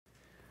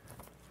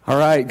All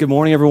right, good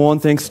morning, everyone.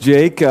 Thanks,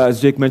 Jake.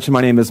 As Jake mentioned,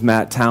 my name is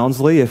Matt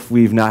Townsley. If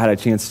we've not had a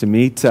chance to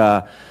meet,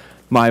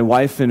 my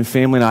wife and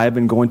family and I have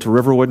been going to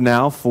Riverwood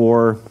now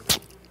for,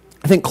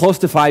 I think, close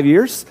to 5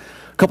 years.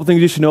 A couple things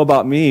you should know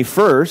about me.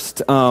 First,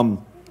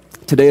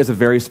 today is a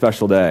very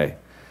special day.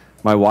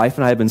 My wife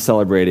and I have been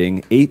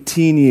celebrating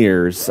 18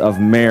 years of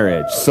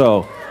marriage.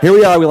 So here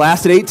we are. We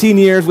lasted 18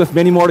 years with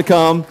many more to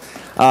come.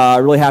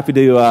 Really happy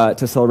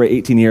to celebrate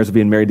 18 years of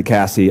being married to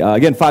Cassie.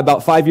 Again,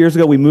 about 5 years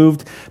ago, we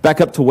moved back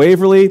up to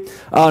Waverly.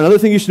 Another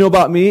thing you should know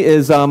about me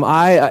is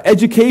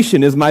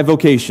education is my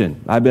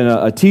vocation. I've been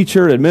a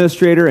teacher,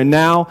 administrator, and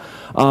now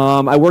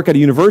I work at a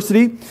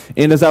university.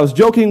 And as I was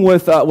joking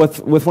with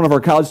one of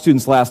our college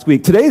students last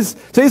week,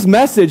 today's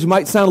message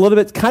might sound a little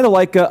bit kind of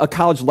like a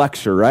college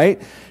lecture, right?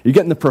 You're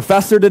getting the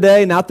professor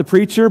today, not the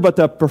preacher, but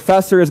the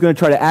professor is going to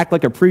try to act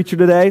like a preacher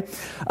today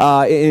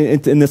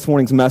in this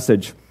morning's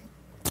message.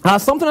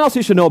 Something else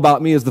you should know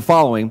about me is the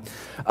following.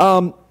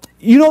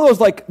 You know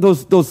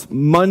those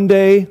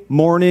Monday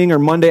morning or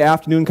Monday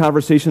afternoon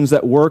conversations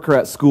at work or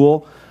at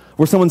school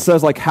where someone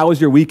says, like, how was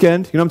your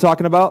weekend? You know what I'm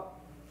talking about?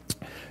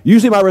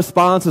 Usually my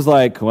response is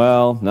like,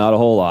 well, not a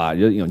whole lot.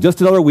 Just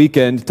another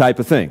weekend type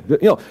of thing.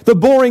 The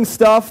boring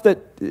stuff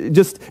that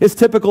just is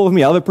typical of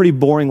me. I have a pretty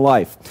boring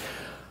life.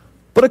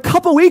 But a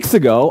couple weeks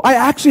ago, I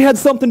actually had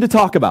something to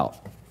talk about.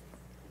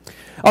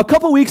 A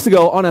couple weeks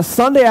ago, on a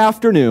Sunday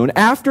afternoon,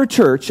 after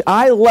church,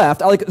 I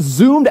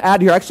zoomed out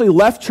of here. I actually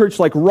left church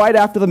right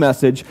after the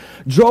message,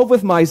 drove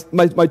with my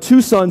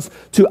two sons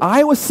to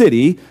Iowa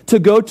City to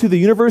go to the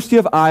University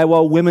of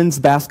Iowa women's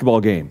basketball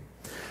game.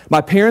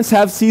 My parents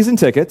have season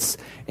tickets,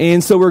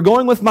 and so we're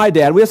going with my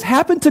dad. We just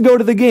happened to go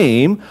to the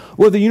game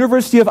where the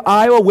University of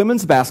Iowa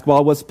women's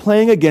basketball was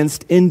playing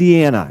against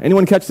Indiana.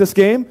 Anyone catch this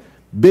game?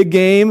 Big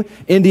game.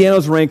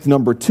 Indiana's ranked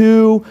number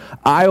 2.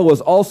 Iowa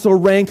was also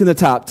ranked in the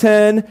top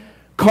 10.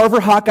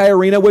 Carver Hawkeye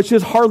Arena, which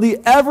is hardly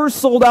ever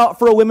sold out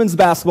for a women's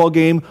basketball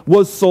game,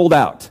 was sold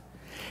out.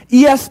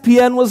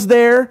 ESPN was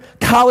there,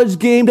 College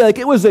Game Day,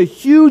 it was a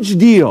huge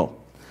deal.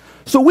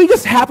 So we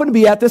just happened to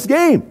be at this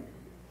game.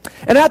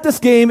 And at this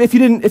game, if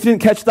you didn't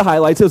catch the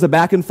highlights, it was a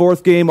back and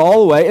forth game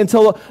all the way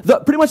until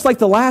pretty much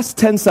the last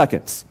 10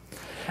 seconds.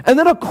 And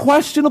then a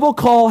questionable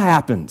call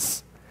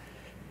happens.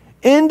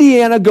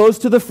 Indiana goes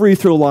to the free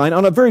throw line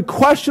on a very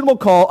questionable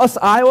call. Us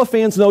Iowa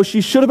fans know she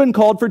should have been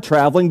called for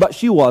traveling, but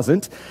she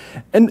wasn't.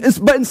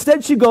 But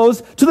instead she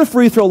goes to the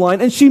free throw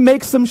line and she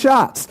makes some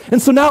shots. And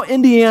so now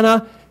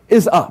Indiana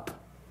is up.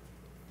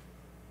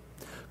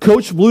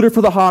 Coach Bluter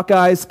for the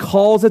Hawkeyes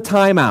calls a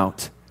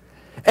timeout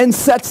and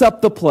sets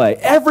up the play.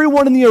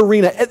 Everyone in the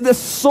arena, the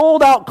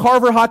sold-out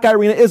Carver Hawkeye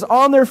Arena, is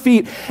on their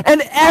feet,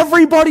 and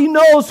everybody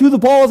knows who the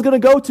ball is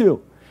going to go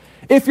to.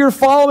 If you're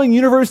following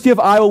University of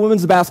Iowa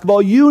women's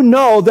basketball, you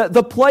know that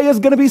the play is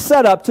going to be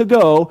set up to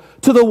go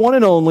to the one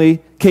and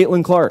only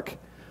Caitlin Clark.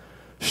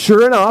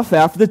 Sure enough,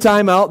 after the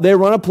timeout, they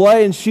run a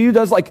play, and she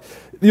does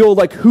the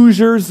old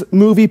Hoosiers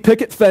movie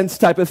picket fence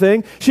type of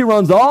thing. She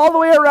runs all the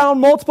way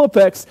around multiple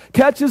picks,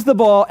 catches the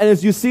ball, and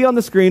as you see on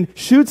the screen,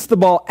 shoots the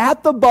ball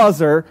at the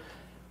buzzer.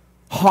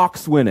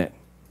 Hawks win it.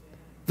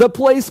 The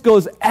place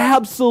goes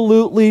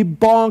absolutely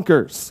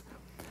bonkers.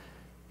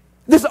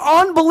 This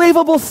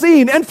unbelievable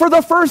scene, and for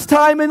the first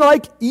time in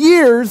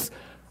years,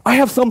 I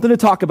have something to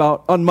talk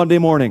about on Monday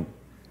morning.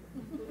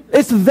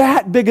 It's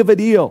that big of a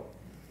deal.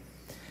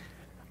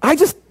 I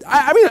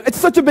mean, it's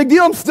such a big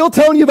deal, I'm still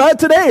telling you about it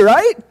today,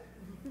 right?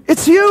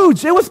 It's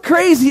huge. It was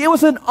crazy. It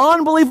was an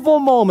unbelievable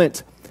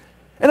moment.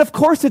 And of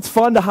course, it's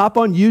fun to hop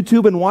on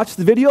YouTube and watch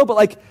the video,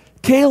 but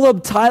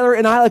Caleb, Tyler,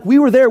 and I, we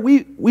were there.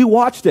 We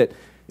watched it.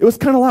 It was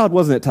kind of loud,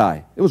 wasn't it,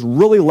 Ty? It was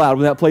really loud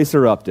when that place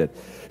erupted.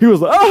 He was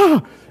like,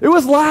 ah! It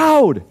was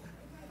loud.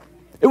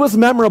 It was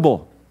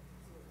memorable.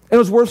 It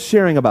was worth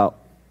sharing about.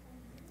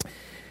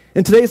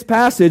 In today's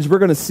passage, we're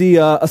going to see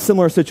a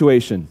similar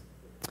situation.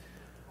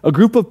 A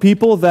group of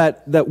people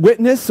that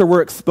witnessed or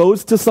were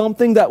exposed to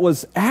something that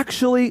was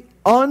actually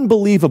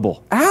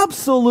unbelievable.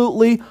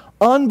 Absolutely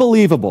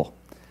unbelievable.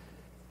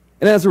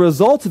 And as a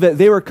result of it,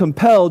 they were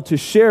compelled to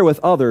share with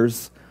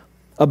others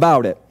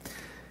about it.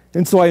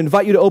 And so I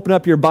invite you to open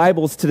up your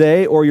Bibles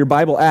today or your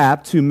Bible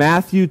app to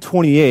Matthew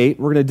 28.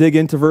 We're going to dig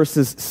into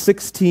verses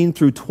 16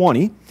 through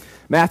 20.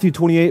 Matthew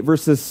 28,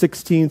 verses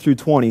 16 through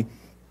 20.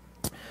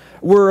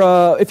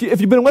 If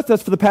you've been with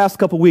us for the past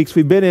couple weeks,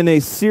 we've been in a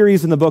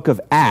series in the book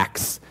of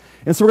Acts.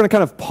 And so we're going to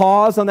kind of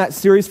pause on that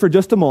series for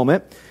just a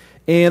moment.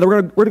 And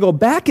we're going to go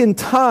back in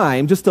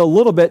time just a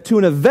little bit to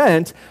an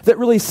event that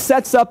really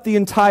sets up the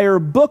entire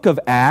book of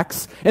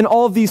Acts and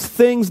all of these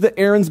things that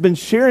Aaron's been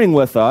sharing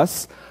with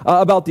us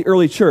about the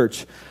early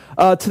church.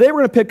 Today we're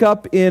going to pick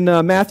up in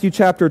Matthew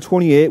chapter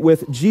 28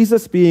 with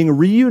Jesus being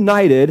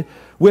reunited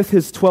with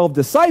his 12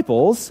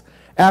 disciples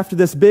after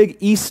this big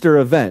Easter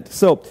event.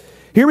 So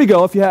here we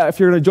go. If you're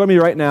going to join me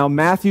right now,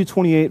 Matthew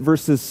 28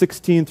 verses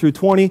 16 through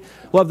 20.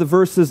 We'll have the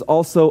verses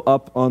also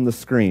up on the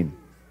screen.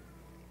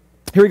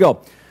 Here we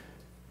go.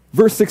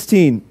 Verse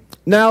 16,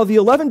 now the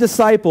 11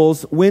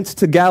 disciples went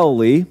to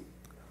Galilee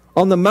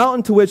on the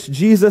mountain to which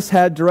Jesus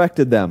had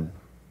directed them.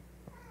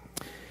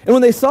 And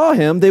when they saw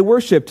him, they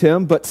worshipped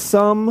him, but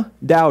some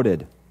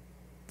doubted.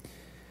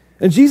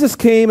 And Jesus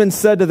came and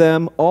said to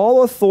them,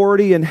 "All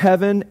authority in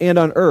heaven and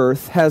on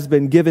earth has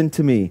been given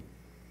to me.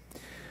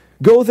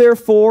 Go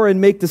therefore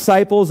and make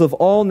disciples of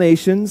all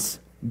nations,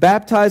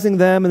 baptizing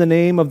them in the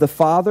name of the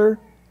Father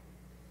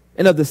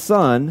and of the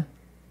Son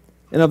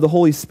and of the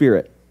Holy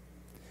Spirit,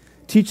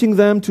 teaching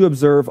them to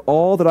observe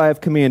all that I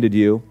have commanded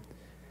you.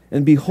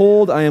 And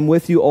behold, I am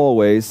with you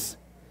always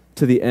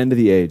to the end of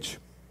the age."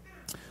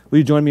 Will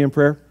you join me in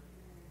prayer?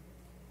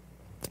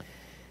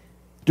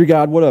 Dear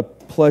God, what a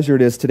pleasure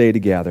it is today to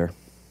gather.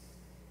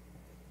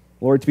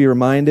 Lord, to be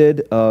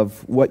reminded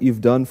of what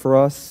you've done for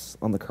us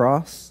on the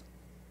cross,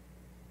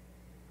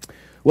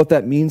 what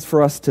that means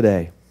for us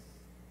today.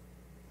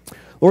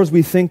 Lord, as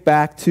we think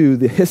back to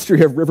the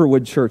history of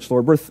Riverwood Church,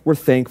 Lord, we're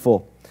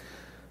thankful.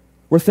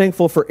 We're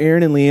thankful for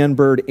Aaron and Leanne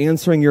Bird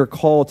answering your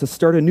call to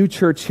start a new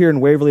church here in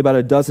Waverly about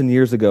a dozen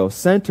years ago,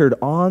 centered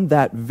on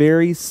that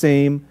very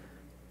same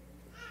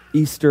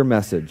Easter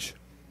message.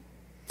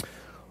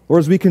 Or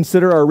as we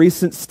consider our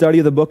recent study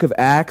of the book of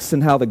Acts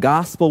and how the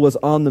gospel was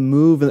on the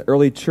move in the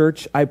early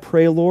church, I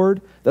pray, Lord,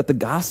 that the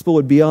gospel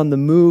would be on the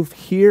move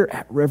here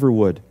at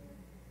Riverwood.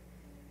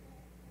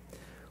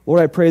 Lord,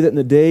 I pray that in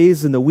the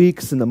days and the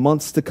weeks and the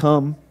months to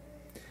come,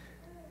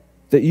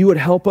 that you would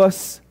help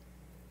us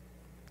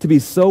to be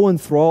so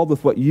enthralled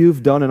with what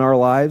you've done in our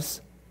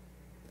lives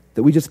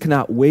that we just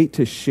cannot wait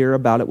to share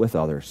about it with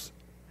others.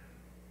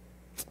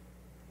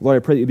 Lord, I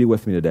pray that you'd be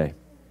with me today.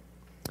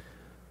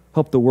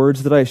 Help the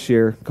words that I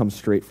share come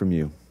straight from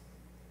you.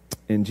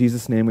 In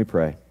Jesus' name we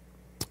pray.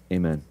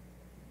 Amen.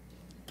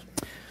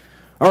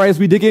 All right, as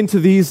we dig into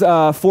these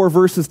 4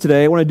 verses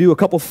today, I want to do a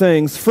couple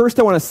things. First,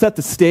 I want to set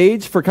the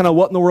stage for kind of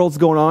what in the world's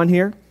going on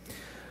here.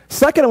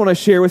 Second, I want to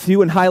share with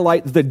you and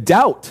highlight the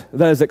doubt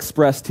that is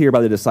expressed here by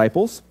the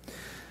disciples.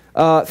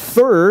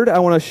 Third, I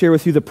want to share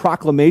with you the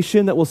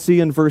proclamation that we'll see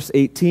in verse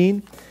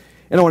 18.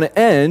 And I want to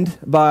end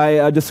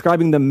by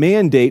describing the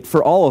mandate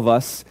for all of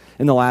us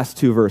in the last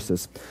 2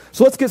 verses.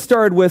 So let's get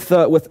started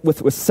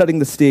with setting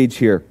the stage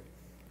here.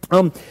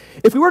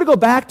 If we were to go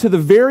back to the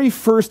very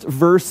first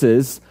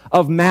verses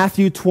of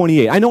Matthew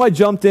 28, I know I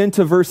jumped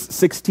into verse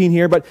 16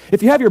 here, but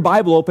if you have your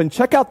Bible open,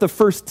 check out the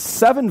first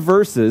 7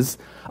 verses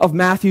of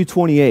Matthew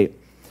 28.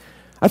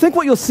 I think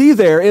what you'll see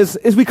there is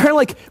we kind of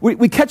like,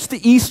 we catch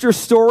the Easter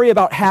story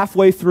about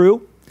halfway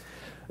through.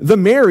 The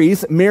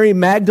Marys, Mary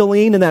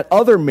Magdalene and that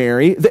other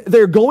Mary,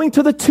 they're going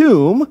to the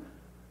tomb.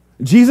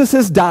 Jesus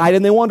has died,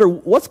 and they wonder,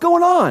 what's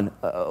going on?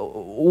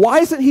 Why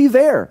isn't he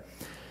there?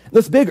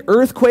 This big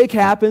earthquake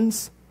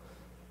happens.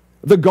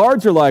 The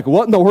guards are like,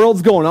 what in the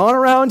world's going on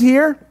around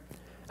here?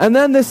 And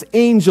then this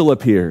angel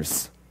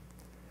appears.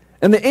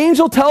 And the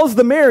angel tells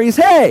the Marys,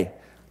 hey,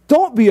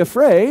 don't be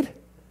afraid.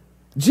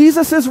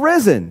 Jesus is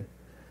risen.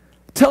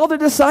 Tell the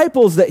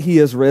disciples that he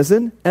is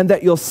risen and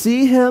that you'll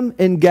see him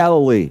in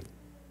Galilee.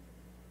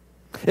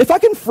 If I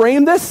can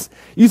frame this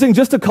using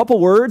just a couple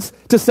words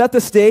to set the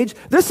stage,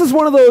 this is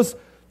one of those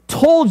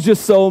told you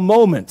so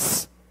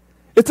moments.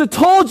 It's a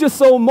told you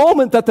so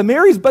moment that the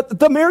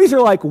Marys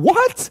are like,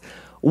 what?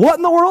 What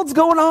in the world's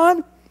going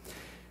on?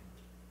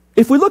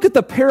 If we look at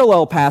the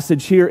parallel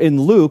passage here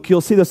in Luke, you'll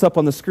see this up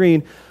on the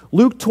screen,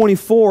 Luke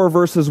 24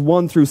 verses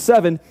 1 through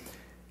 7,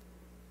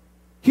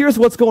 here's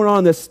what's going on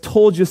in this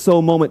told you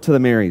so moment to the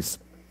Marys.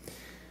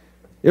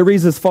 It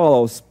reads as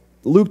follows,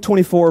 Luke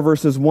 24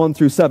 verses 1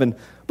 through 7.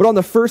 But on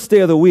the first day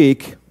of the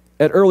week,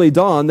 at early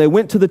dawn, they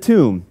went to the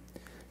tomb,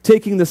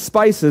 taking the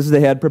spices they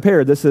had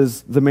prepared. This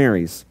is the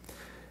Marys.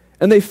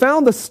 And they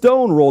found the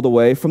stone rolled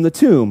away from the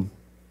tomb.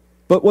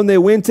 But when they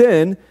went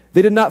in,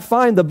 they did not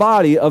find the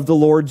body of the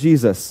Lord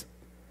Jesus.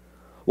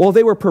 While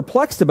they were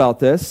perplexed about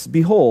this,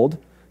 behold,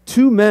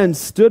 2 men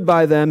stood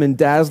by them in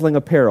dazzling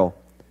apparel.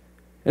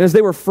 And as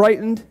they were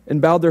frightened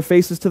and bowed their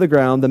faces to the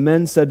ground, the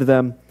men said to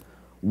them,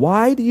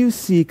 "Why do you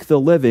seek the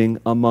living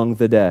among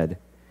the dead?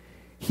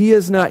 He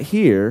is not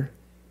here,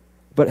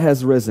 but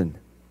has risen."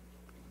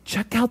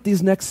 Check out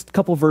these next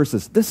couple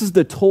verses. This is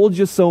the told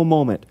you so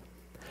moment.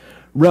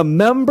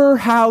 Remember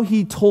how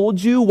he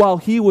told you while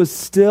he was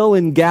still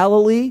in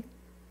Galilee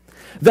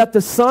that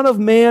the Son of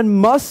Man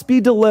must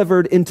be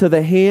delivered into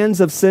the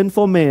hands of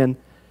sinful men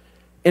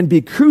and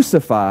be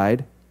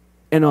crucified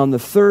and on the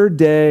 3rd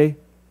day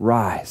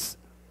rise.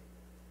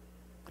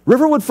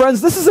 Riverwood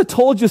friends, this is a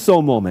told you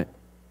so moment.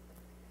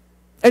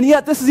 And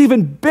yet this is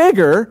even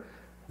bigger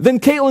than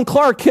Caitlin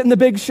Clark hitting the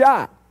big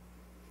shot.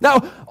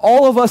 Now,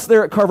 all of us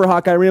there at Carver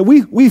Hawkeye Arena,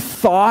 we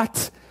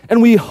thought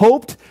and we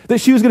hoped that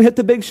she was going to hit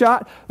the big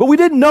shot, but we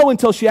didn't know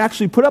until she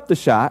actually put up the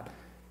shot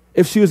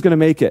if she was going to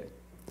make it.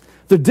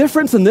 The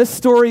difference in this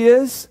story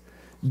is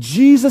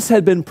Jesus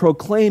had been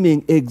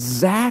proclaiming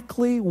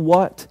exactly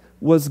what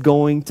was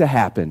going to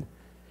happen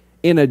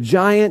in a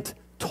giant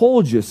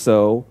told you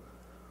so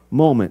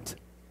moment.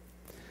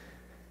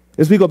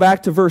 As we go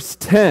back to verse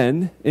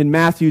 10 in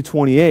Matthew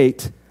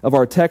 28 of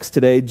our text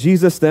today,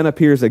 Jesus then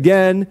appears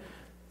again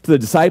to the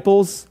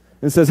disciples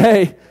and says,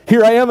 hey,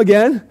 here I am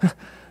again.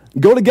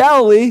 Go to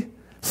Galilee.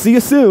 See you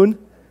soon.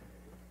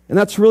 And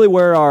that's really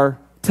where our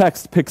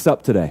text picks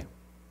up today.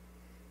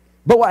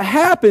 But what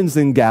happens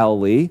in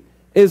Galilee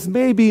is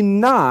maybe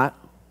not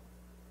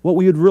what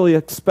we would really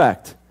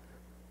expect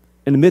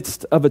in the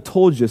midst of a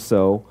told you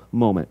so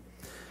moment.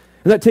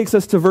 And that takes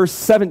us to verse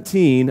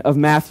 17 of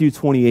Matthew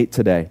 28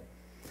 today.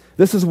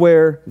 This is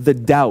where the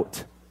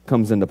doubt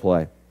comes into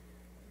play.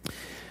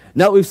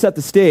 Now that we've set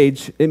the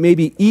stage, it may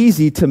be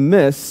easy to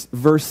miss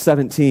verse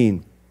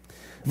 17.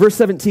 Verse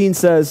 17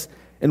 says,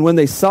 "And when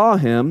they saw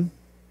him,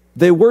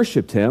 they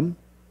worshiped him,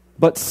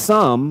 but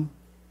some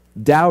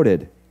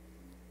doubted."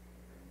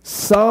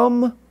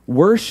 Some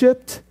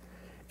worshiped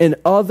and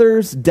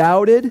others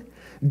doubted,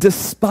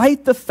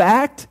 despite the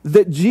fact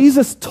that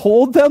Jesus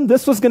told them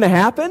this was going to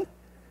happen.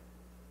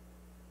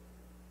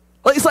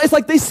 It's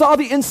like they saw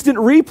the instant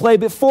replay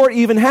before it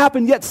even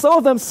happened, yet some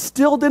of them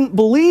still didn't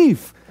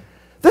believe.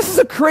 This is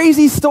a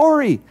crazy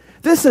story.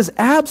 This is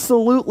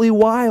absolutely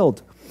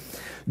wild.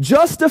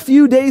 Just a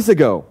few days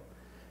ago,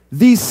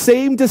 these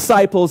same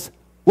disciples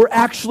were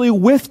actually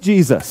with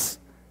Jesus.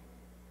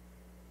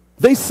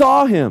 They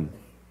saw him.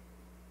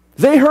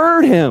 They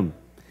heard him.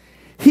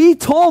 He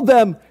told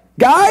them,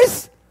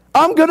 "Guys,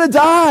 I'm going to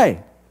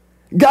die.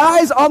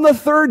 Guys, on the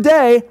third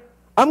day,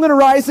 I'm going to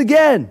rise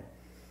again."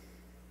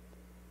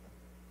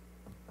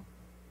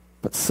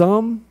 But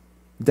some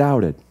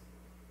doubted.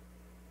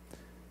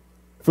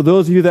 For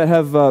those of you that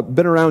have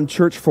been around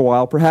church for a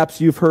while, perhaps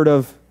you've heard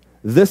of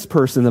this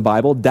person in the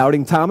Bible,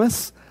 Doubting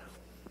Thomas.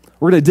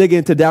 We're going to dig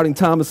into Doubting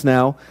Thomas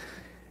now.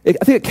 I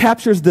think it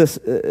captures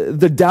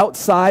the doubt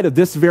side of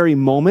this very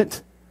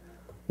moment,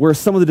 where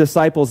some of the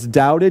disciples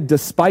doubted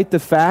despite the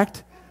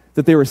fact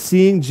that they were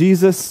seeing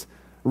Jesus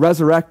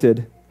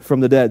resurrected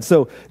from the dead.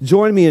 So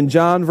join me in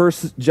John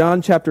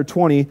chapter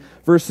 20,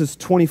 verses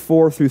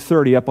 24 through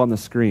 30 up on the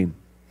screen.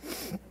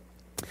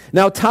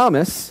 "Now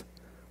Thomas,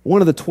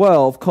 one of the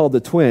 12, called the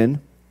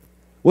twin,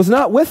 was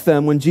not with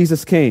them when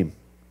Jesus came.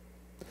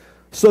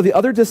 So the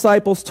other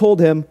disciples told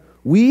him,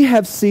 'We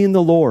have seen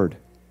the Lord.'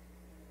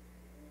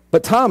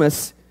 But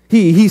Thomas,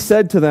 he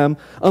said to them,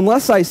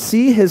 'Unless I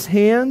see his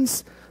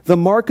hands, the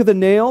mark of the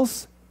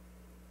nails,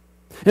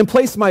 and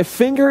place my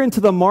finger into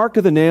the mark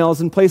of the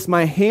nails, and place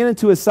my hand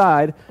into his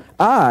side,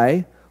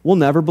 I will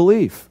never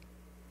believe.'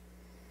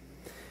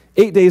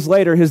 8 days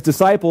later, his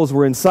disciples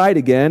were inside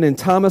again, and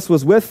Thomas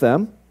was with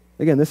them."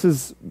 Again, this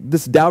is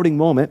this doubting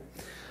moment.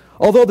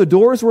 "Although the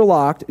doors were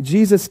locked,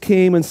 Jesus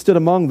came and stood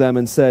among them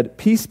and said,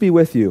 'Peace be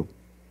with you.'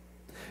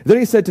 Then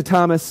he said to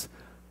Thomas,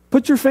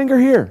 'Put your finger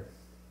here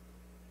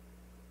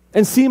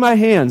and see my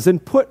hands,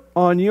 and put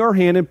on your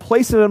hand and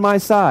place it on my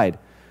side.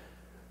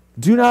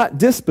 Do not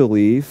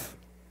disbelieve,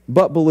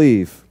 but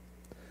believe.'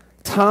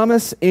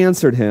 Thomas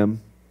answered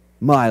him,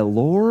 'My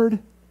Lord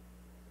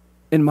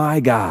and my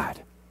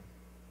God.'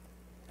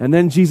 And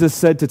then Jesus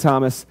said to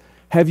Thomas,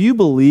 'Have you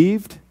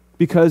believed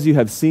because you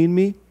have seen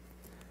me?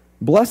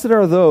 Blessed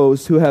are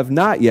those who have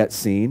not yet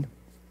seen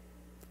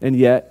and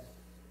yet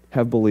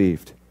have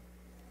believed.'"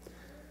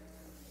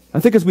 I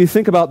think as we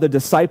think about the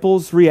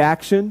disciples'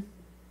 reaction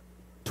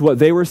to what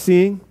they were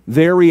seeing,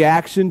 their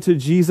reaction to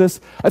Jesus,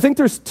 I think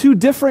there's two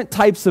different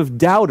types of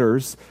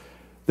doubters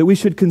that we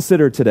should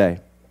consider today.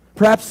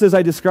 Perhaps as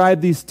I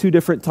describe these two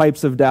different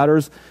types of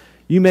doubters,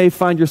 you may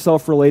find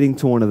yourself relating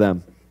to one of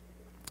them.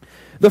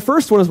 The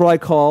first one is what I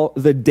call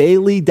the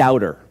daily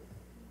doubter.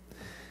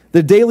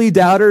 The daily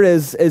doubter,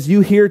 as you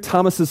hear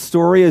Thomas's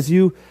story, as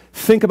you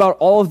think about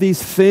all of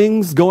these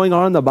things going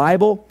on in the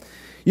Bible,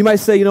 you might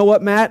say, "You know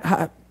what,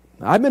 Matt?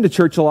 I've been to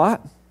church a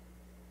lot.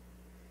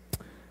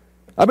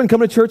 I've been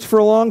coming to church for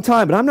a long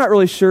time, but I'm not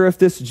really sure if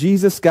this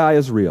Jesus guy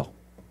is real.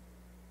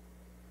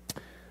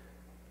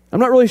 I'm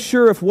not really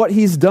sure if what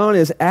he's done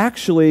is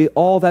actually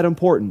all that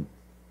important.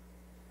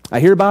 I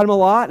hear about him a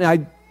lot,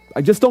 and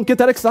I just don't get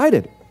that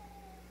excited."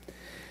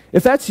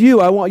 If that's you,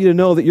 I want you to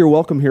know that you're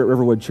welcome here at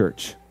Riverwood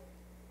Church.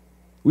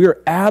 We are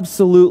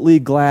absolutely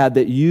glad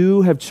that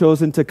you have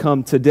chosen to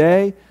come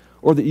today,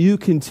 or that you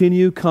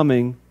continue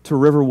coming to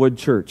Riverwood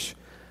Church.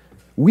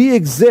 We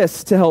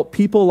exist to help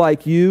people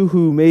like you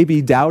who may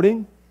be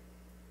doubting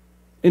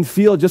and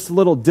feel just a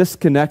little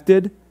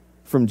disconnected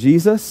from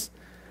Jesus.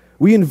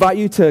 We invite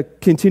you to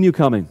continue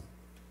coming.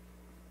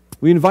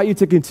 We invite you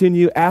to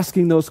continue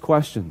asking those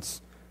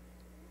questions,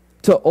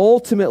 to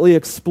ultimately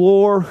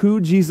explore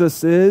who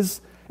Jesus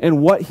is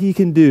and what he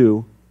can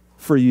do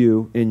for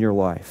you in your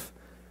life.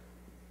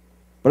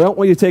 But I don't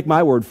want you to take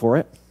my word for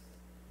it.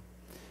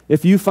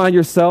 If you find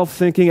yourself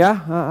thinking,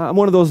 I'm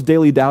one of those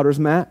daily doubters,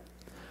 Matt,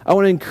 I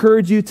want to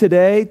encourage you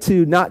today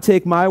to not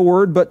take my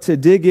word, but to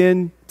dig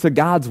in to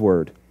God's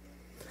word.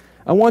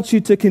 I want you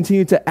to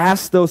continue to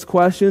ask those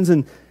questions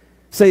and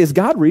say, is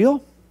God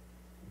real?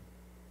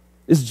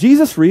 Is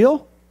Jesus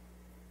real?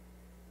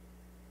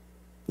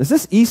 Is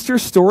this Easter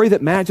story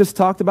that Matt just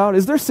talked about,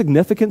 is there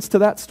significance to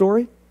that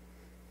story?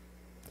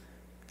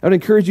 I would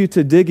encourage you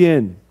to dig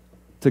in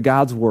to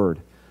God's word,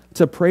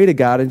 to pray to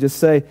God and just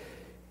say,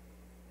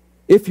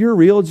 if you're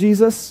real,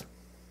 Jesus,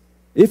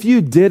 if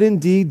you did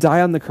indeed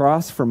die on the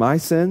cross for my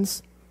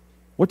sins,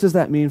 what does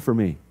that mean for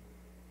me?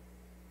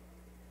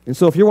 And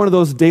so if you're one of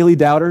those daily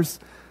doubters,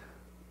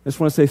 I just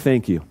want to say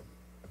thank you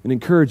and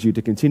encourage you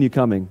to continue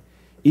coming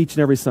each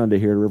and every Sunday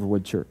here at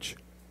Riverwood Church.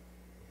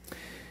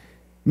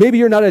 Maybe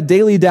you're not a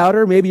daily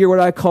doubter. Maybe you're what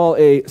I call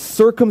a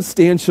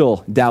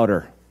circumstantial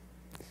doubter.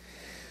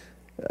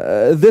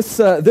 This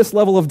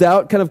level of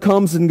doubt kind of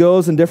comes and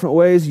goes in different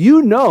ways.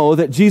 You know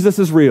that Jesus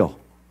is real.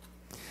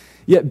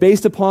 Yet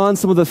based upon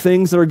some of the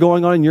things that are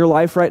going on in your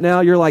life right now,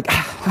 you're like,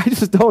 I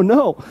just don't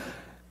know.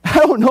 I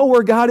don't know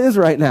where God is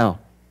right now.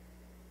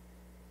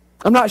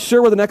 I'm not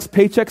sure where the next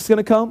paycheck's going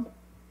to come.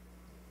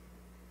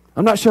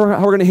 I'm not sure how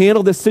we're going to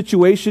handle this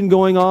situation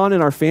going on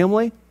in our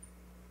family.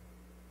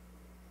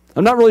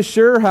 I'm not really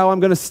sure how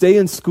I'm going to stay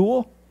in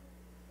school.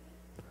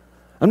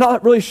 I'm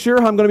not really sure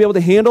how I'm going to be able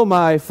to handle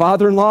my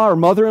father-in-law or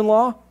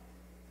mother-in-law.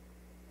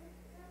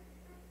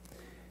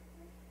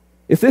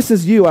 If this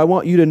is you, I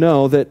want you to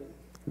know that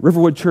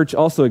Riverwood Church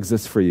also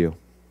exists for you.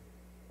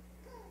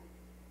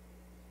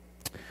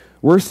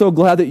 We're so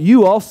glad that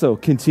you also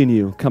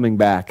continue coming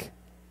back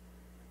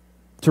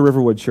to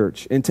Riverwood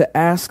Church and to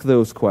ask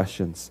those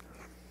questions.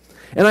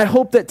 And I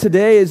hope that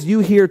today, as you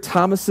hear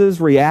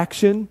Thomas's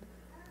reaction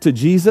to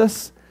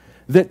Jesus,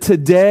 that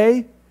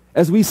today,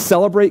 as we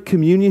celebrate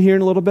communion here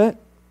in a little bit,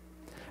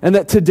 and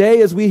that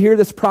today, as we hear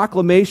this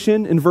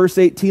proclamation in verse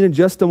 18 in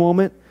just a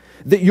moment,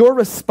 that your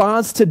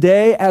response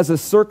today as a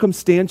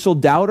circumstantial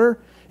doubter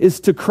is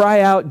to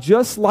cry out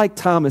just like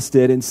Thomas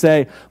did and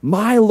say,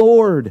 "My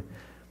Lord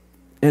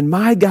and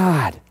my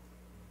God,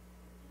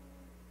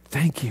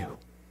 thank you."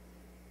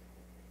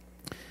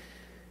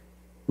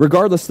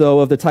 Regardless, though,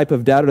 of the type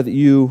of doubter that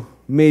you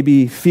may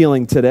be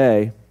feeling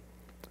today,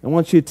 I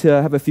want you to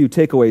have a few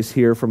takeaways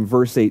here from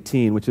verse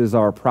 18, which is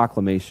our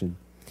proclamation.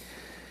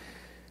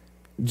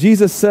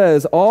 Jesus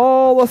says,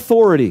 all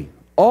authority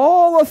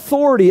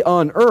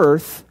on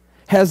earth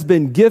has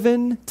been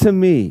given to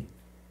me.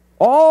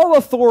 All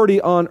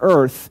authority on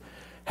earth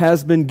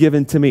has been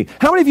given to me.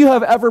 How many of you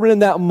have ever been in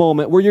that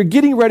moment where you're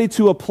getting ready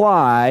to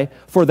apply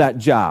for that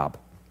job?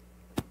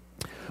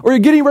 Or you're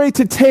getting ready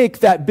to take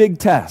that big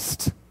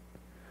test?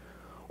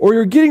 Or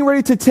you're getting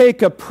ready to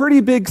take a pretty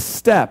big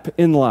step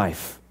in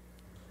life?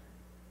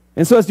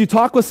 And so as you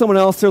talk with someone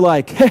else, they're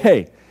like,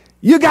 "Hey,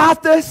 you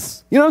got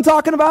this." You know what I'm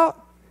talking about?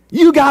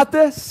 You got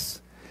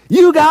this.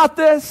 You got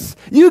this.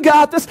 You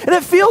got this. And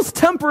it feels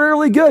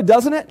temporarily good,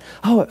 doesn't it?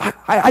 Oh,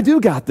 I do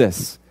got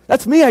this.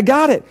 That's me. I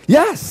got it.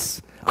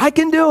 Yes, I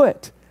can do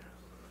it.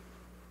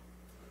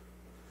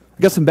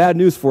 I got some bad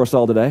news for us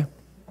all today.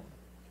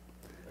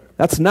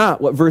 That's not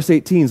what verse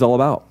 18 is all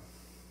about.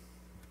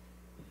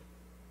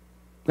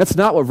 That's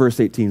not what verse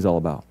 18 is all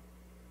about.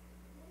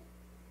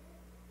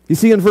 You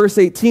see, in verse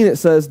 18 it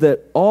says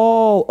that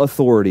all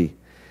authority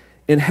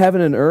in heaven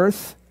and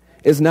earth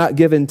is not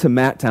given to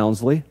Matt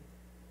Townsley.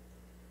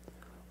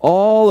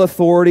 All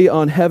authority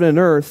on heaven and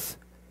earth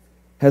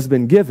has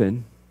been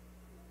given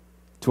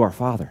to our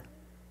Father,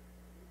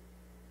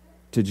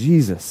 to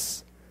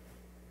Jesus.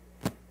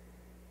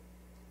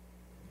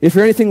 If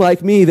you're anything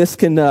like me, this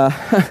can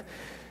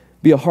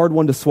be a hard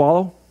one to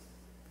swallow.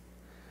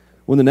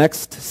 When the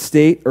next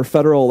state or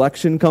federal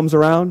election comes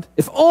around,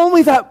 if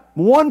only that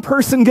one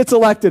person gets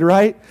elected,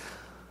 right?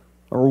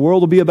 Our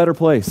world will be a better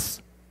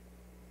place.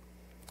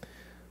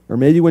 Or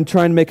maybe when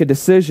trying to make a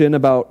decision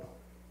about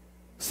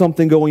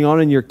something going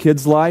on in your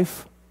kid's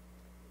life,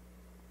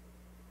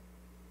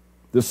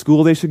 the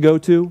school they should go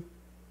to,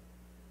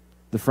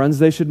 the friends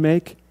they should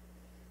make,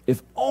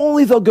 if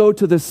only they'll go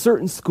to this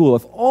certain school,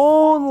 if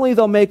only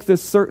they'll make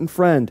this certain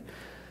friend.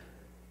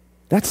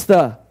 That's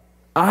the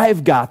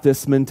 "I've got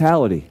this"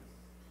 mentality.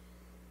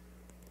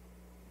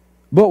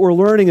 But what we're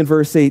learning in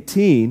verse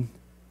 18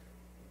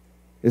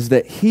 is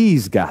that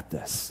He's got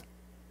this.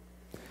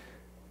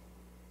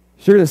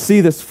 You're going to see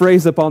this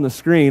phrase up on the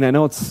screen. I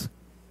know it's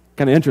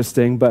kind of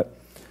interesting, but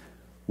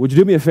would you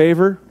do me a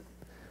favor?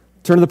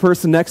 Turn to the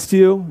person next to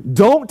you.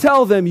 Don't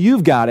tell them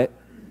you've got it.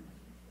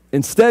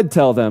 Instead,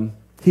 tell them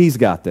He's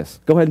got this.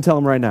 Go ahead and tell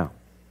them right now.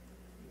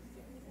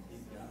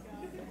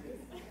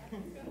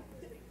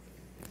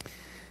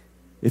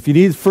 If you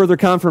need further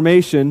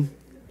confirmation,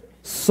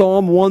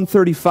 Psalm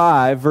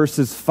 135,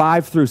 verses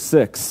 5 through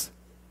 6,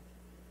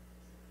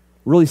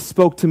 really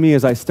spoke to me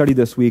as I studied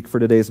this week for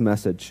today's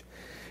message.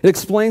 It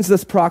explains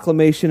this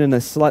proclamation in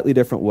a slightly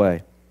different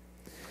way.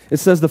 It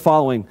says the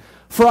following: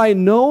 "For I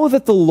know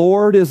that the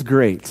Lord is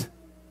great,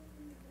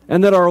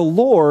 and that our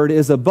Lord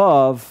is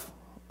above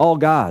all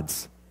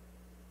gods.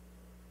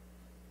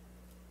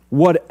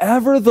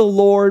 Whatever the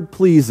Lord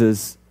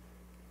pleases,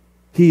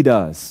 He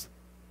does,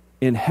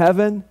 in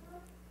heaven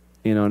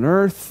and on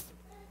earth,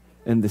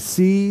 and the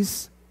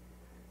seas,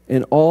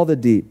 and all the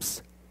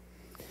deeps."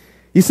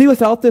 You see,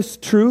 without this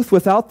truth,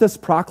 without this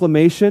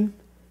proclamation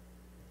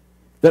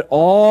that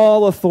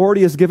all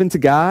authority is given to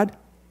God,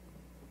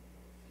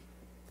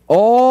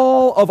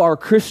 all of our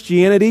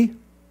Christianity,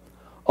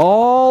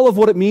 all of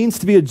what it means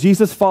to be a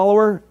Jesus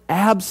follower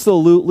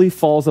absolutely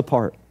falls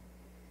apart.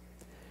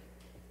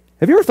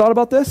 Have you ever thought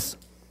about this?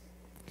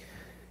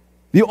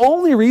 The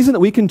only reason that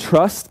we can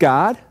trust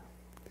God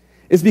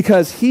is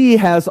because He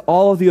has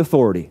all of the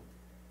authority.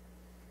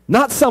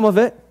 Not some of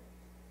it,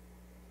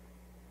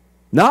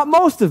 not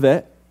most of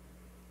it,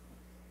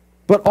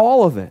 but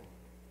all of it.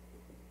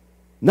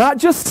 Not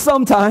just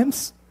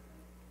sometimes,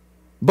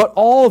 but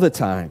all the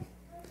time.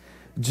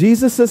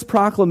 Jesus'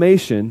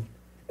 proclamation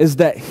is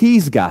that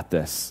he's got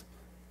this.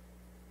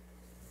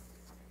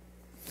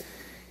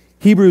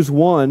 Hebrews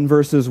 1,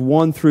 verses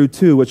 1 through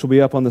 2, which will be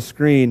up on the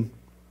screen,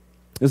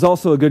 is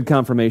also a good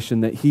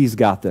confirmation that he's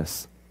got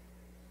this.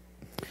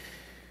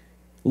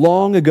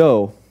 Long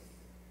ago,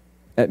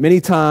 at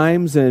many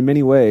times and in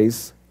many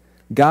ways,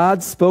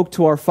 God spoke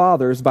to our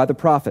fathers by the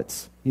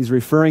prophets. He's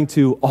referring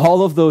to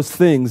all of those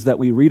things that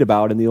we read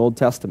about in the Old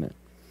Testament.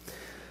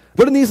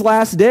 But in these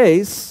last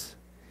days,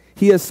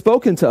 he has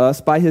spoken to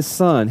us by his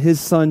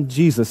Son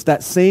Jesus,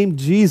 that same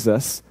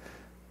Jesus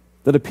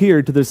that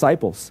appeared to the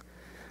disciples.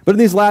 But in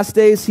these last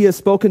days, he has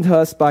spoken to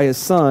us by his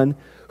Son,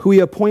 who he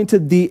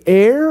appointed the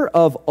heir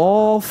of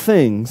all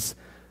things,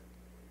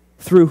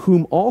 through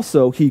whom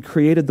also he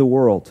created the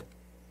world.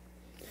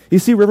 You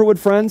see, Riverwood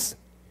friends,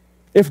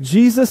 if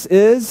Jesus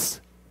is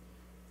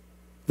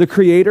the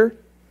creator,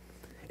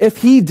 if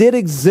he did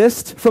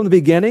exist from the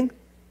beginning,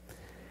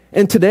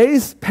 and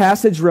today's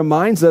passage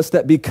reminds us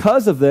that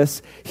because of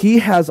this, he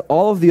has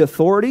all of the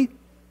authority,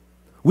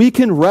 we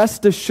can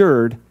rest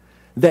assured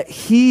that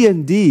he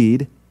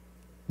indeed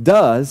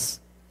does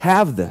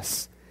have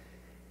this.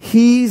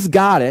 He's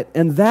got it,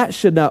 and that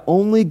should not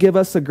only give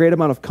us a great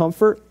amount of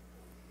comfort,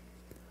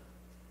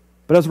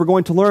 but as we're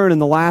going to learn in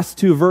the last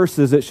two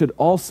verses, it should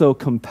also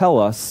compel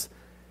us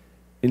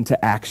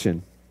into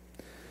action.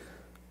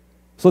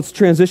 So let's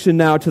transition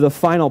now to the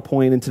final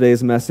point in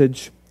today's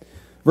message.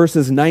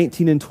 Verses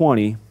 19 and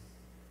 20,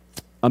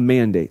 a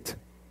mandate.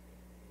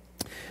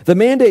 The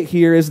mandate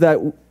here is that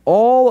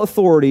all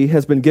authority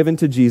has been given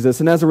to Jesus,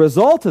 and as a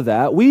result of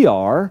that, we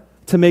are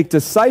to make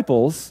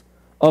disciples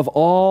of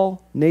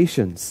all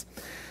nations.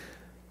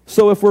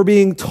 So if we're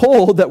being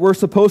told that we're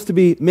supposed to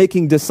be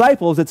making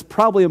disciples, it's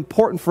probably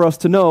important for us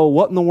to know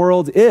what in the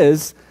world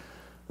is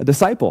a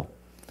disciple.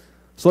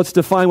 So let's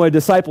define what a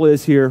disciple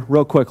is here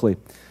real quickly.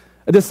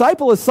 A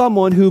disciple is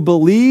someone who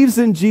believes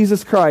in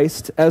Jesus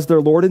Christ as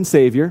their Lord and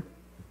Savior,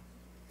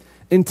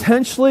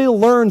 intentionally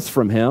learns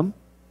from him,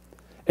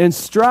 and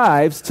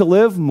strives to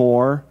live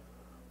more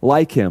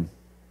like him.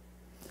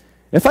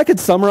 If I could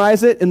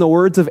summarize it in the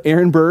words of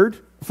Aaron Bird,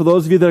 for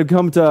those of you that have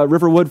come to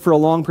Riverwood for a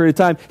long period of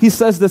time, he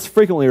says this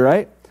frequently,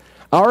 right?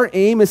 Our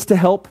aim is to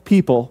help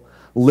people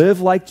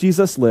live like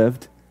Jesus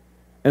lived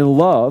and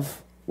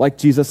love like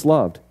Jesus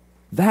loved.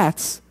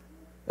 That's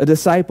a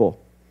disciple.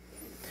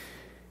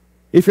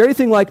 If you're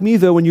anything like me,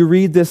 though, when you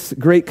read this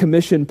Great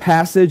Commission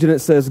passage and it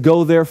says,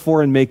 go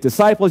therefore and make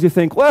disciples, you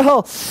think,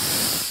 well,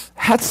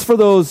 that's for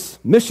those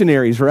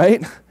missionaries,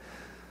 right?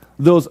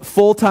 Those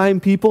full-time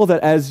people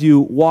that as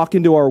you walk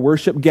into our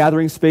worship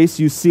gathering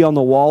space, you see on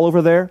the wall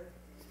over there.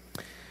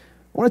 I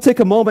want to take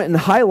a moment and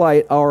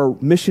highlight our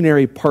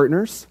missionary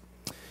partners.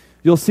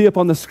 You'll see up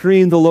on the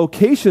screen the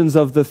locations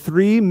of the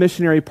 3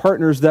 missionary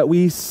partners that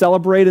we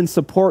celebrate and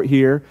support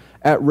here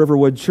at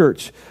Riverwood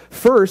Church.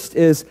 First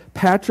is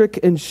Patrick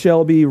and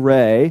Shelby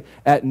Ray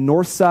at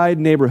Northside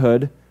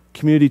Neighborhood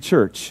Community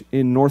Church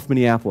in North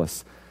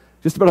Minneapolis.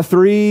 Just about a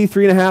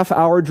 3.5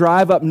 hour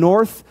drive up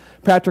north.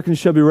 Patrick and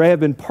Shelby Ray have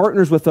been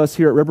partners with us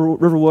here at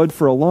Riverwood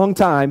for a long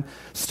time,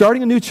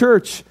 starting a new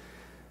church,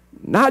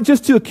 not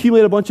just to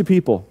accumulate a bunch of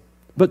people,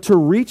 but to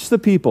reach the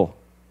people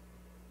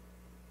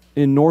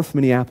in North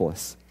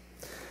Minneapolis.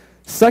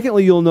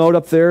 Secondly, you'll note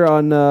up there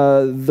on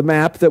the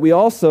map that we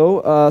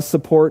also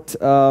support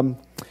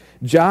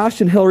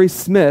Josh and Hillary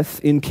Smith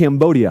in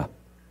Cambodia.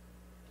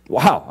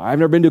 Wow, I've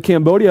never been to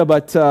Cambodia,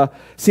 but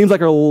seems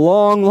like a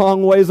long,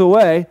 long ways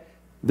away.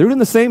 They're doing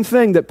the same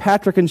thing that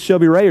Patrick and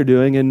Shelby Ray are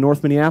doing in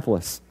North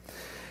Minneapolis.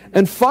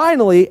 And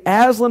finally,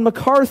 Aslan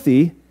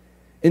McCarthy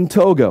in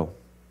Togo.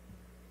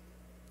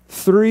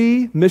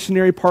 3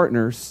 missionary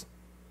partners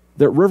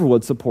that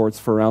Riverwood supports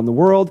for around the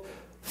world.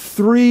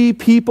 3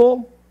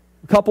 people,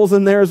 couples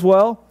in there as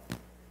well,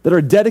 that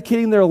are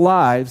dedicating their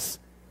lives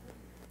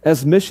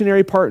as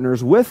missionary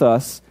partners with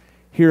us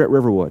here at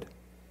Riverwood.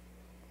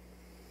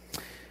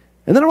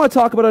 And then I want to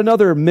talk about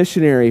another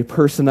missionary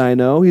person I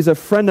know. He's a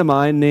friend of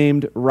mine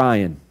named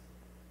Ryan.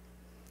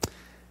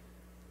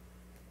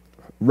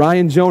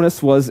 Ryan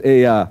Jonas was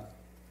a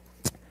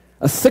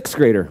 6th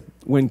grader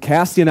when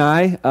Cassie and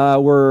I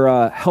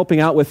were helping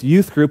out with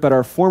youth group at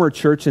our former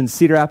church in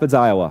Cedar Rapids,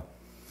 Iowa.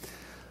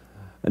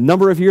 A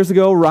number of years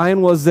ago,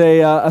 Ryan was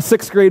a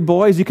 6th grade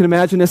boy, as you can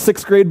imagine as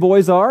 6th grade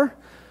boys are,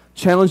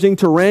 challenging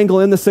to wrangle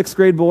in the 6th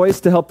grade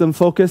boys to help them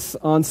focus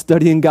on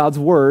studying God's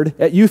Word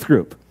at youth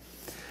group.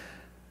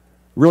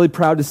 Really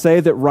proud to say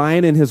that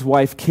Ryan and his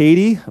wife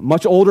Katie,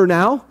 much older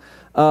now,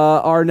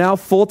 are now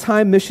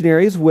full-time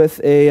missionaries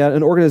with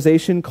an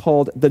organization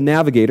called The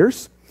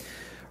Navigators.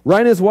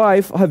 Ryan and his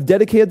wife have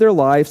dedicated their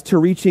lives to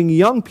reaching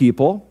young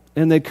people,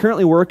 and they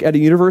currently work at a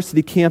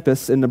university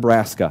campus in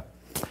Nebraska.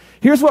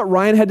 Here's what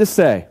Ryan had to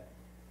say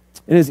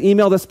in his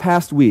email this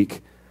past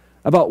week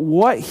about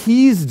what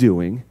he's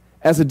doing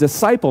as a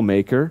disciple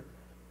maker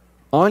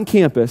on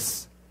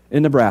campus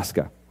in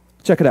Nebraska.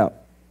 Check it out.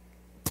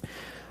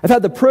 I've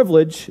had the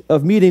privilege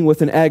of meeting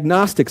with an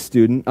agnostic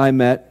student I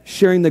met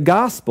sharing the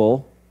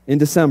gospel in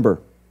December.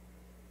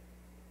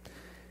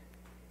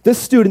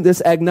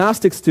 This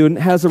agnostic student,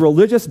 has a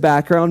religious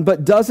background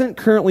but doesn't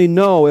currently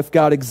know if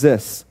God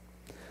exists.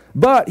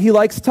 But he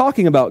likes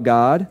talking about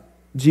God,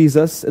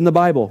 Jesus, and the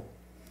Bible.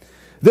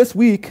 This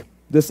week,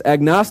 this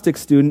agnostic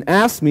student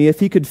asked me if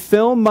he could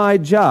film my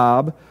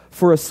job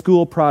for a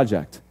school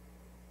project.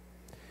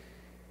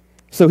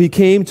 So he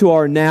came to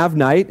our NAV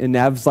night, and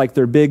NAV's like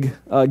their big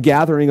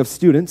gathering of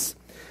students.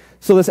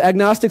 So this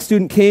agnostic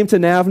student came to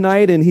NAV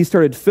night, and he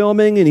started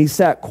filming, and he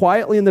sat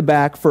quietly in the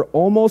back for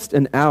almost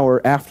an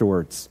hour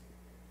afterwards.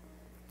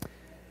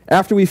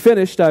 After we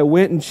finished, I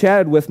went and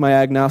chatted with my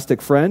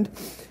agnostic friend,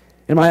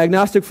 and my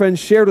agnostic friend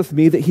shared with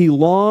me that he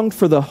longed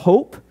for the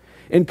hope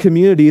and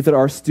community that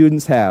our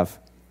students have.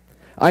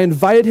 I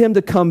invited him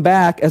to come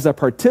back as a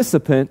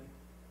participant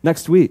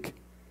next week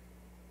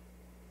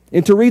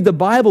and to read the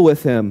Bible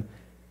with him.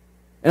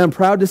 And I'm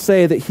proud to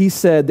say that he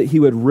said that he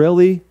would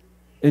really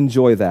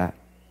enjoy that.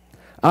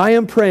 I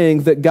am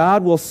praying that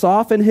God will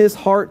soften his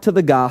heart to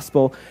the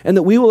gospel and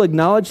that we will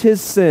acknowledge his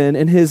sin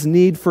and his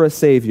need for a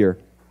Savior.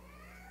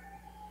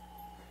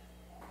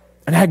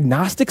 An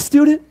agnostic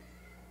student?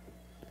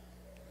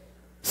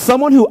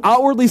 Someone who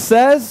outwardly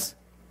says,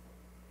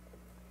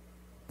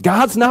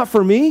 God's not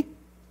for me?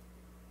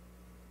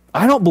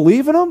 I don't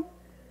believe in him?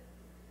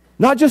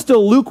 Not just a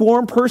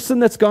lukewarm person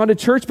that's gone to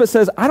church, but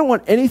says, I don't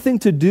want anything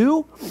to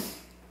do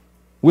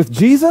with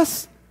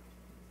Jesus?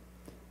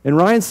 And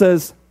Ryan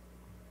says,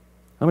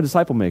 I'm a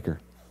disciple maker.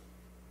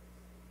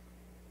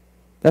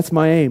 That's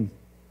my aim.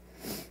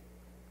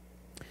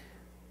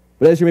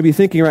 But as you may be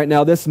thinking right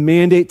now, this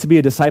mandate to be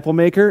a disciple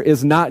maker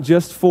is not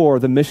just for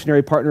the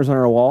missionary partners on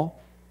our wall.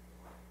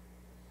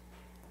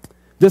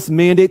 This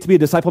mandate to be a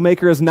disciple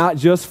maker is not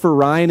just for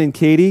Ryan and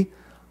Katie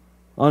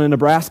on a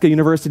Nebraska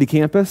University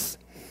campus.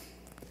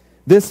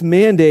 This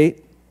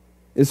mandate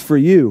is for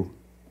you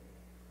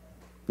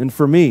and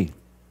for me.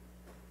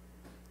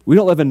 We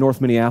don't live in North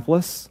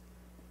Minneapolis.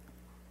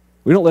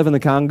 We don't live in the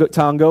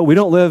Congo. We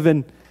don't live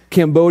in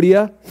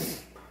Cambodia.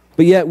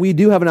 But yet we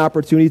do have an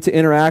opportunity to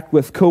interact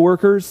with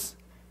coworkers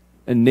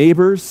and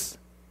neighbors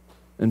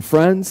and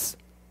friends.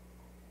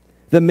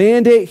 The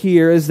mandate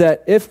here is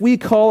that if we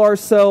call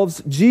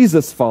ourselves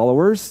Jesus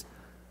followers,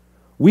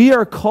 we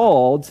are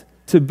called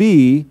to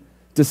be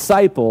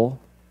disciple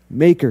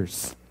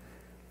makers.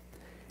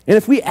 And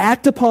if we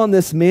act upon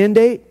this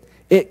mandate,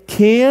 it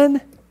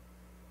can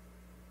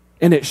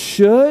and it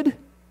should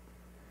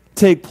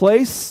take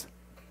place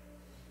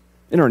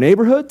in our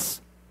neighborhoods,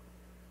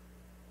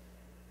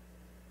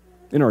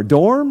 in our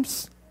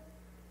dorms,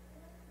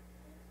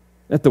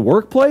 at the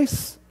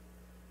workplace,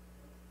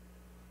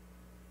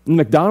 in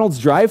the McDonald's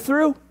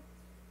drive-thru,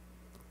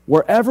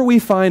 wherever we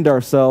find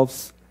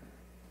ourselves,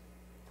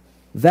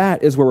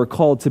 that is where we're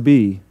called to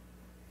be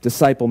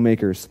disciple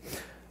makers.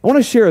 I want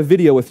to share a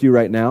video with you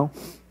right now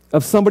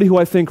of somebody who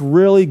I think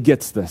really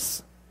gets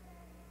this.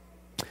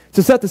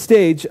 To set the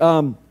stage,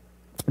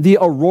 the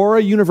Aurora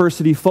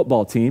University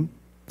football team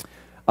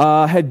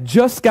had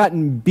just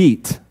gotten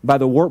beat by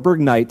the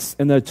Wartburg Knights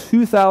in the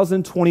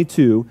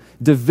 2022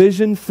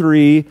 Division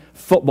III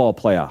football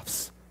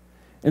playoffs.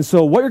 And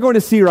so what you're going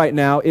to see right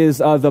now is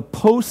the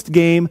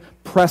post-game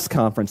press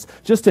conference,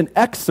 just an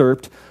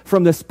excerpt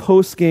from this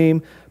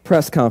post-game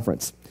press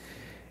conference.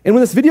 And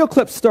when this video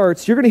clip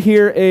starts, you're going to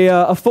hear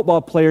a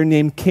football player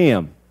named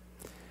Cam.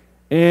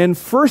 And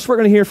first we're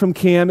going to hear from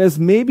Cam is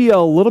maybe a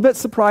little bit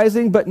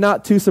surprising, but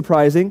not too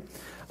surprising.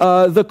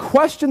 The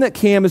question that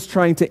Cam is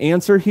trying to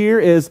answer here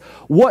is,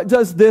 what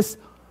does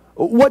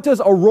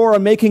Aurora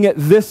making it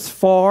this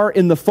far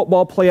in the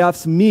football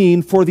playoffs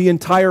mean for the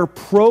entire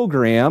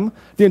program,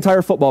 the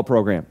entire football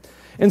program?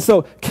 And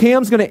so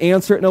Cam's going to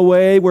answer it in a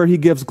way where he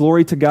gives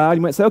glory to God.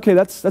 You might say, okay,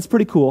 that's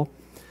pretty cool.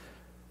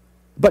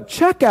 But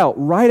check out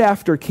right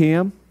after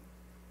Cam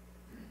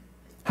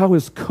how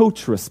his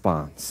coach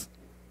responds.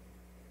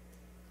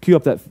 Cue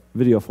up that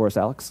video for us,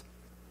 Alex.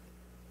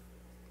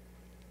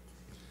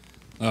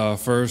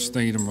 First,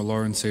 thank you to my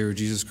Lord and Savior,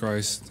 Jesus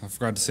Christ. I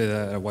forgot to say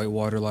that at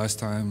Whitewater last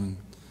time, and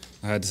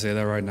I had to say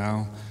that right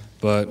now.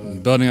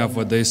 But building off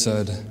what they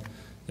said,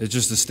 it's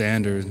just a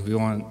standard. We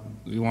want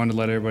to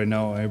let everybody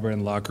in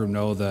the locker room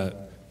know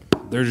that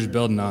they're just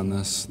building on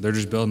this. They're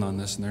just building on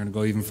this, and they're going to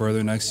go even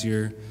further next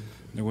year.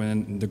 They're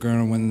going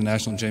to win the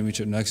national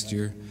championship next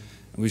year.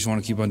 And we just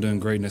want to keep on doing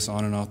greatness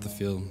on and off the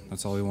field.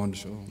 That's all we wanted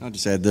to show them. I'll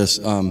just add this.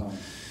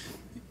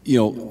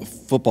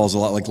 Football's a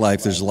lot like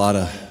life. There's a lot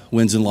of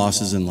wins and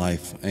losses in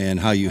life, and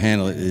how you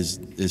handle it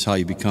is how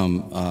you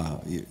become,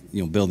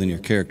 building your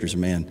character as a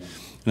man.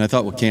 And I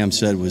thought what Cam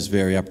said was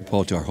very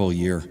apropos to our whole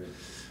year.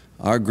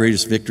 Our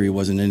greatest victory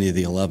wasn't any of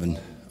the 11.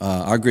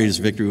 Our greatest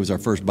victory was our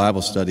first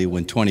Bible study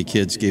when 20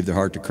 kids gave their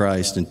heart to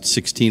Christ, and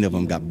 16 of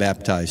them got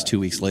baptized 2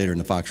 weeks later in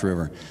the Fox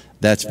River.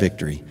 That's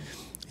victory.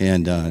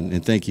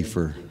 And thank you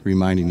for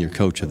reminding your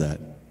coach of that.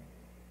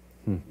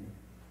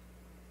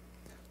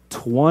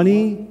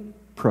 20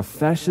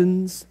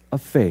 professions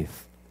of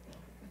faith,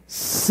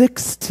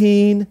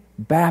 16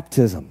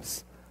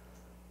 baptisms.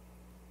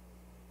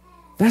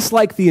 That's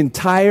like the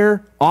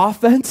entire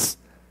offense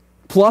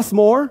plus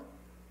more,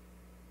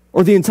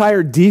 or the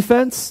entire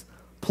defense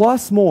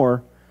plus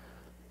more,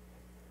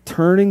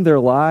 turning their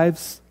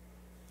lives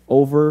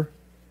over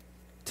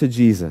to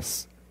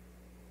Jesus.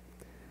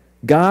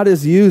 God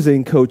is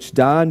using Coach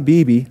Don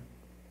Beebe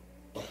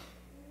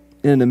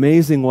in an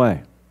amazing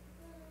way.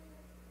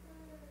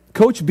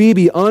 Coach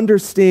Beebe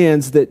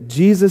understands that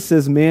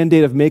Jesus'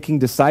 mandate of making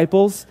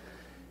disciples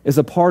is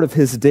a part of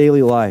his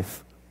daily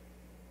life.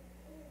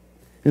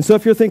 And so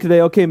if you're thinking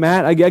today, okay,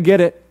 Matt, I get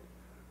it.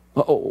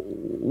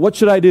 What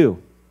should I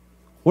do?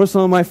 What are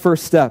some of my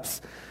first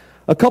steps?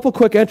 A couple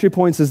quick entry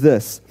points is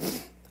this.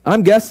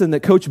 I'm guessing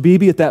that Coach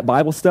Beebe at that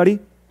Bible study,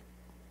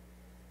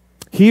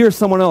 he or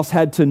someone else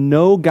had to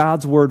know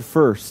God's word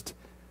first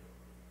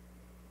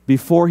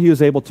before he was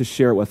able to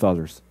share it with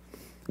others.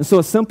 And so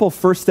a simple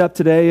first step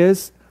today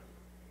is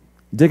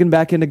digging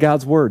back into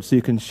God's word so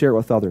you can share it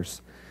with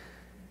others.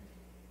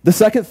 The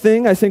second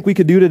thing I think we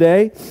could do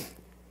today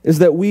is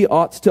that we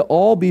ought to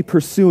all be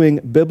pursuing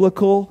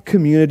biblical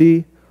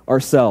community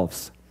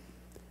ourselves.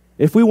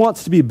 If we want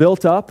to be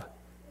built up,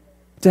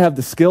 to have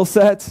the skill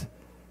set,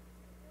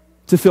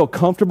 to feel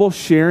comfortable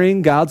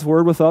sharing God's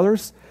word with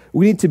others,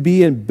 we need to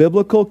be in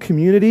biblical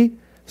community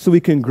so we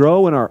can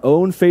grow in our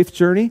own faith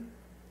journey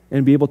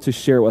and be able to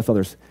share it with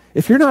others.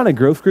 If you're not in a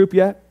growth group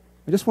yet,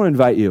 I just want to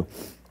invite you.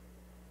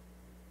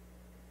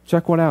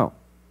 Check one out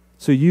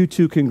so you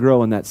too can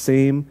grow in that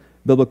same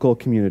biblical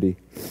community.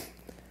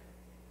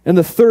 And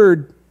the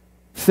third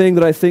thing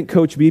that I think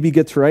Coach Beebe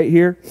gets right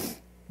here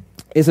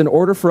is in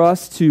order for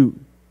us to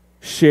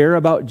share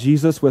about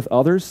Jesus with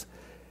others,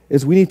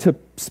 is we need to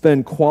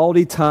spend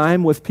quality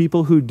time with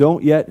people who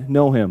don't yet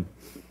know him.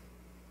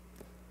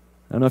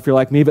 I don't know if you're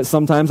like me, but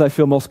sometimes I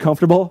feel most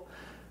comfortable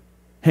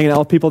hanging out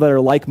with people that are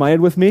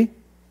like-minded with me.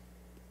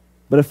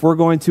 But if we're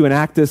going to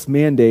enact this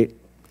mandate,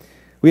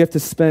 we have to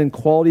spend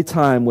quality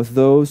time with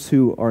those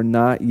who are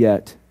not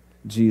yet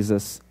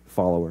Jesus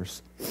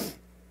followers.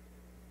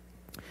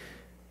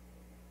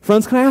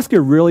 Friends, can I ask you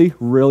a really,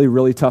 really,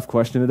 really tough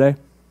question today?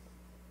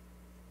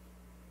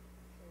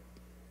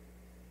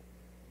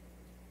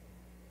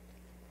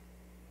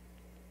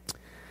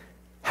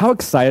 How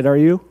excited are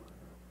you?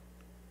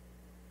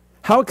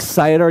 How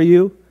excited are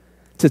you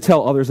to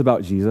tell others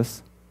about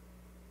Jesus?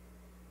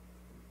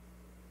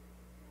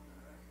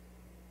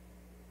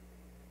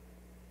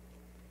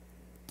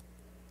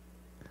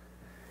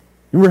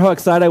 Remember how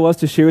excited I was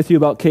to share with you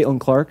about Caitlin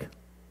Clark?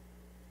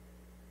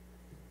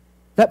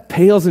 That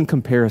pales in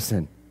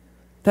comparison.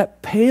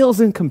 That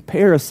pales in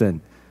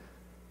comparison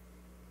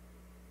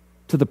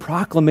to the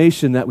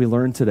proclamation that we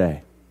learned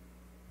today.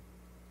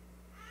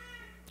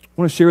 I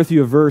want to share with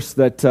you a verse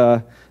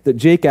that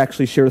Jake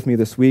actually shared with me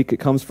this week. It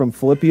comes from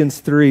Philippians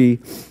 3,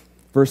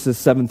 verses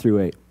 7 through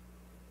 8.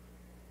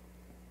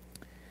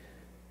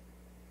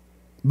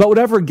 But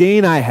whatever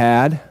gain I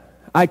had,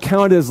 I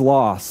counted as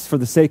loss for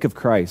the sake of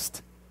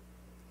Christ.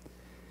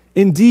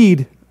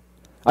 Indeed,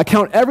 I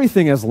count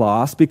everything as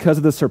loss because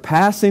of the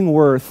surpassing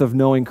worth of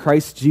knowing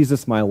Christ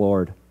Jesus my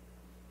Lord.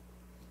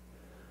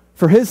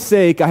 For his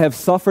sake I have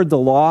suffered the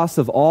loss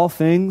of all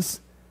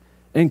things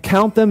and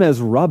count them as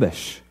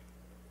rubbish,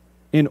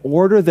 in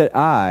order that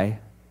I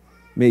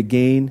may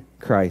gain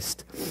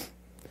Christ.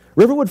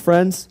 Riverwood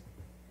friends,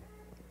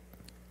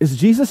 is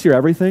Jesus your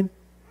everything?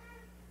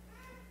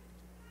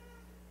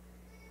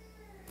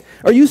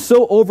 Are you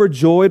so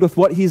overjoyed with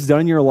what he's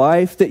done in your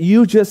life that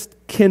you just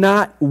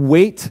cannot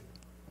wait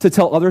to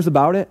tell others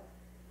about it?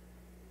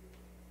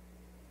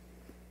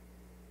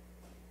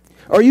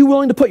 Are you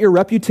willing to put your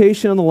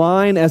reputation on the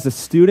line as a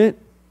student,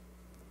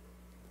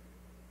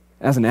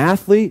 as an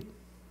athlete,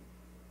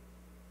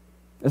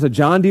 as a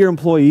John Deere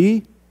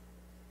employee,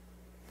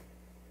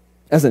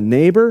 as a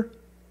neighbor,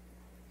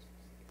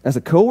 as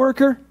a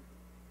coworker,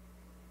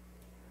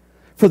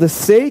 for the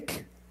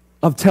sake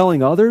of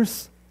telling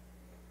others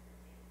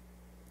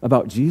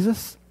about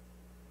Jesus?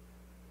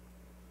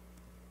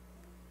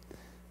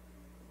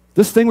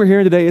 This thing we're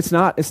hearing today, it's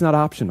not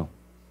optional.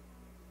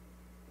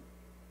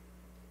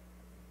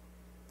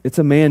 It's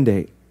a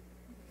mandate.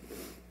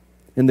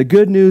 And the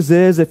good news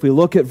is, if we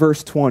look at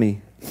verse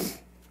 20,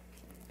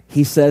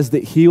 he says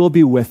that he will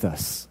be with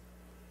us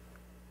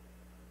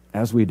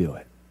as we do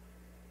it.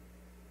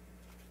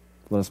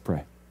 Let us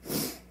pray.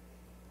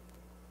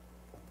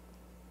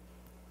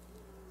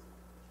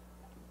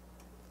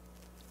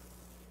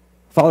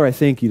 Father, I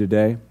thank you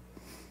today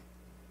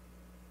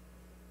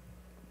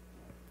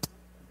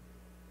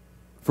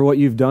for what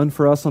you've done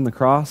for us on the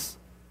cross.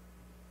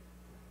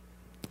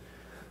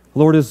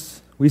 Lord,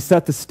 as we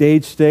set the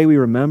stage today, we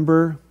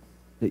remember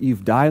that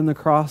you've died on the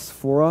cross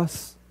for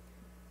us.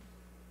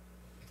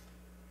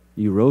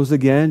 You rose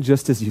again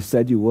just as you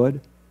said you would.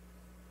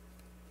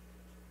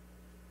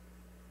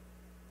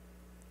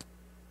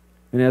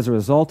 And as a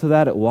result of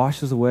that, it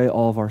washes away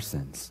all of our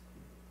sins.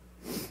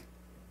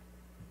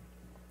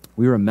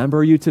 We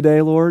remember you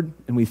today, Lord,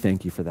 and we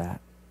thank you for that.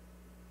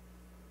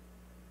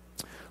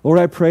 Lord,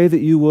 I pray that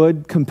you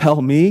would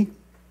compel me,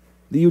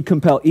 that you would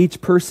compel each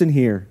person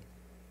here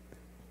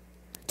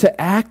to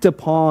act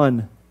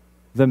upon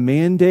the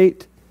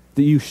mandate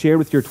that you shared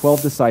with your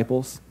 12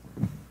 disciples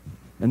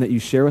and that you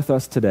share with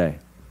us today.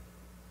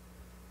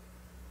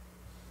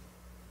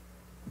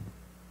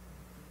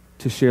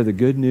 To share the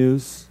good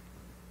news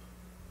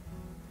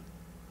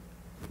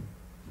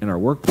in our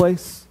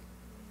workplace,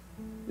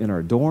 in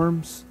our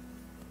dorms,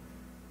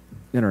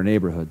 in our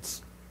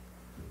neighborhoods,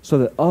 so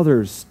that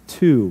others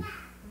too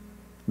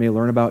may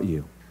learn about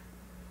you.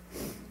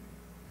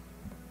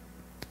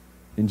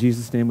 In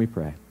Jesus' name we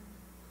pray.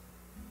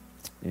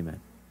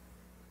 Amen.